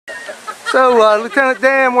So, Lieutenant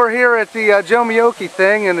Dan, we're here at the Joe Meoki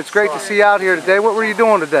thing, and it's great to see you out here today. What were you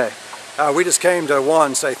doing today? We just came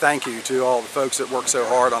to say thank you to all the folks that work so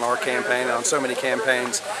hard on our campaign and on so many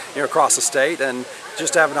campaigns, across the state, and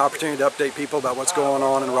just have an opportunity to update people about what's going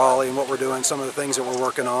on in Raleigh and what we're doing, some of the things that we're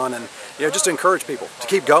working on, and just to encourage people to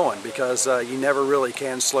keep going, because you never really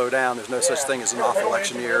can slow down. There's no such thing as an off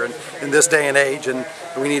election year in this day and age, and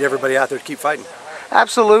we need everybody out there to keep fighting.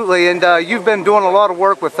 Absolutely, and you've been doing a lot of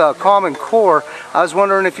work with Common Core. I was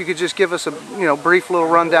wondering if you could just give us a brief little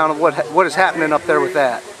rundown of what is happening up there with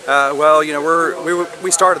that. Well,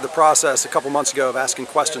 we started the process a couple months ago of asking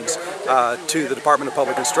questions to the Department of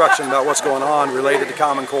Public Instruction about what's going on related to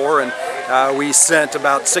Common Core, and we sent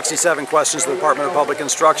about 67 questions to the Department of Public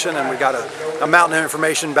Instruction, and we got a mountain of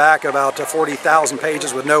information back, about 40,000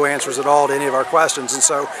 pages with no answers at all to any of our questions. And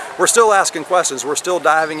so we're still asking questions, we're still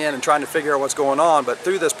diving in and trying to figure out what's going on, but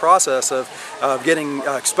through this process of getting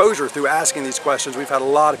exposure through asking these questions, we've had a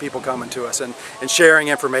lot of people coming to us and sharing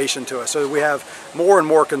information to us. So we have more and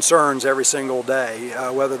more concerns every single day,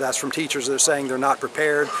 whether that's from teachers that are saying they're not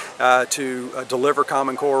prepared to deliver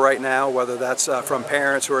Common Core right now, whether that's from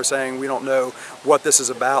parents who are saying we don't know what this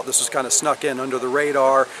is about, this was kind of snuck in under the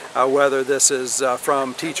radar, whether this is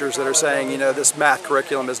from teachers that are saying, this math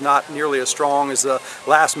curriculum is not nearly as strong as the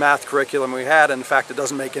last math curriculum we had, and in fact it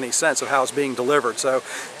doesn't make any sense of how it's being delivered. So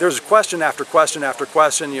there's question after question after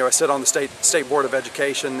question. I sit on the State Board of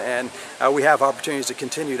Education, and we have opportunities to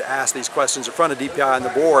continue to ask these questions in front of DPI and the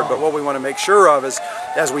board, but what we want to make sure of is,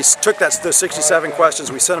 as we took those 67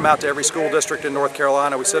 questions, we sent them out to every school district in North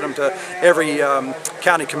Carolina, we sent them to every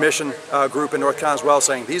county commission group in North Carolina as well,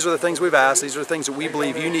 saying these are the things we've asked, these are the things that we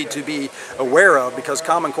believe you need to be aware of, because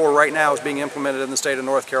Common Core right now is being implemented in the state of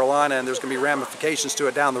North Carolina, and there's going to be ramifications to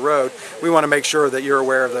it down the road. We want to make sure that you're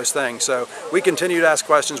aware of those things. So we continue to ask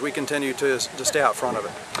questions, we continue to stay out front of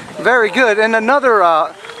it. Very good. And another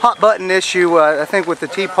hot button issue, I think, with the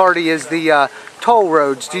Tea Party is the toll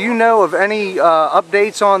roads. Do you know of any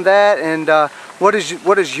updates on that, and what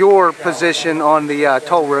is your position on the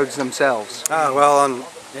toll roads themselves?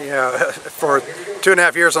 For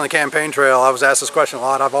 2.5 years on the campaign trail, I was asked this question a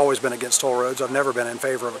lot. I've always been against toll roads. I've never been in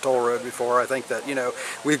favor of a toll road before. I think that,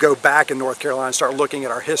 we go back in North Carolina and start looking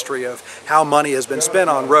at our history of how money has been spent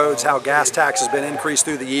on roads, how gas tax has been increased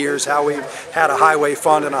through the years, how we've had a highway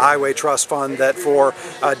fund and a highway trust fund that for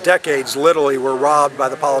decades literally were robbed by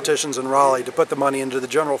the politicians in Raleigh to put the money into the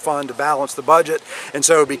general fund to balance the budget. And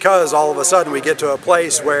so because all of a sudden we get to a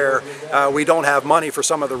place where we don't have money for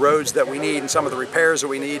some of the roads that we need and some of the repairs that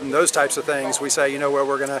we need and those types of things, we say,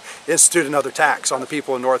 we're going to institute another tax on the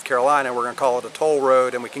people in North Carolina. We're going to call it a toll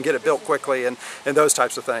road, and we can get it built quickly and those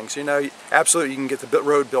types of things. Absolutely you can get the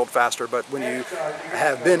road built faster, but when you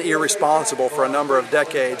have been irresponsible for a number of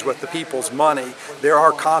decades with the people's money, there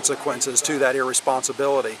are consequences to that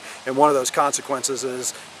irresponsibility. And one of those consequences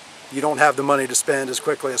is you don't have the money to spend as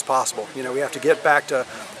quickly as possible. We have to get back to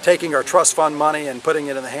taking our trust fund money and putting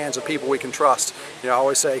it in the hands of people we can trust. I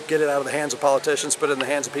always say, get it out of the hands of politicians, put it in the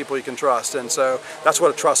hands of people you can trust. And so that's what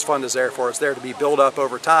a trust fund is there for. It's there to be built up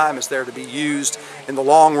over time. It's there to be used in the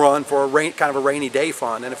long run for kind of a rainy day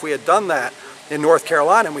fund. And if we had done that in North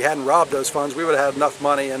Carolina and we hadn't robbed those funds, we would have had enough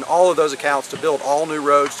money in all of those accounts to build all new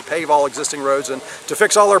roads, to pave all existing roads, and to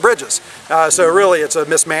fix all our bridges. So really it's a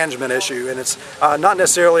mismanagement issue, and it's not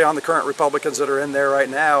necessarily on the current Republicans that are in there right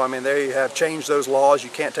now. I mean, they have changed those laws. You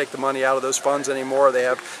can't take the money out of those funds anymore. They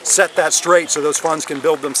have set that straight so those funds can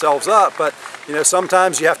build themselves up, but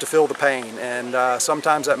sometimes you have to feel the pain, and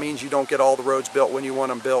sometimes that means you don't get all the roads built when you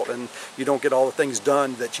want them built, and you don't get all the things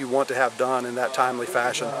done that you want to have done in that timely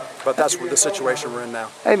fashion. But that's what the situation we're in now.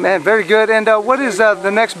 Hey man, very good. And what is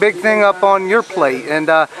the next big thing up on your plate? And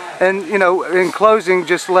in closing,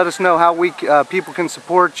 just let us know how people can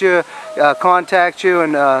support you, contact you,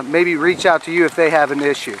 and maybe reach out to you if they have an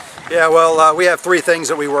issue. Yeah, well, we have 3 things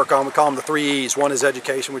that we work on. We call them the 3 E's. One is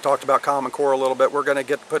education. We talked about Common Core a little bit. We're going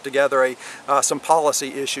to put together some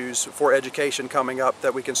policy issues for education coming up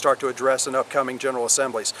that we can start to address in upcoming General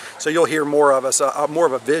Assemblies. So you'll hear more of us, more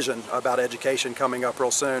of a vision about education coming up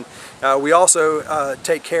real soon. We also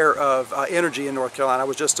take care of energy in North Carolina. I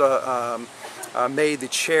was just made the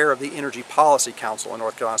chair of the Energy Policy Council in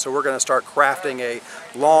North Carolina. So we're going to start crafting a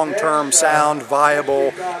long-term, sound,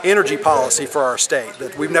 viable energy policy for our state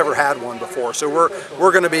that we've never had one before. So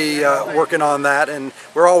we're going to be working on that, and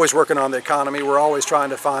we're always working on the economy. We're always trying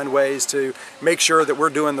to find ways to make sure that we're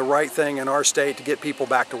doing the right thing in our state to get people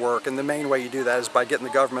back to work. And the main way you do that is by getting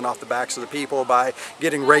the government off the backs of the people, by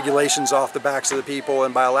getting regulations off the backs of the people,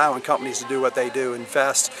 and by allowing companies to do what they do,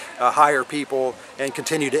 invest, hire people, and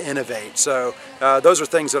continue to innovate. So those are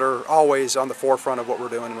things that are always on the forefront of what we're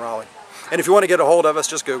doing in Raleigh. And if you want to get a hold of us,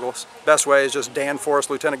 just Google us. Best way is just Dan Forest,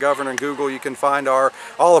 Lieutenant Governor, and Google. You can find all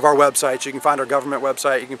of our websites. You can find our government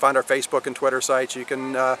website. You can find our Facebook and Twitter sites. You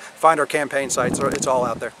can find our campaign sites. It's all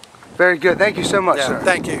out there. Very good. Thank you so much, Yeah, sir.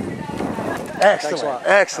 thank you. Excellent.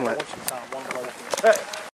 Excellent.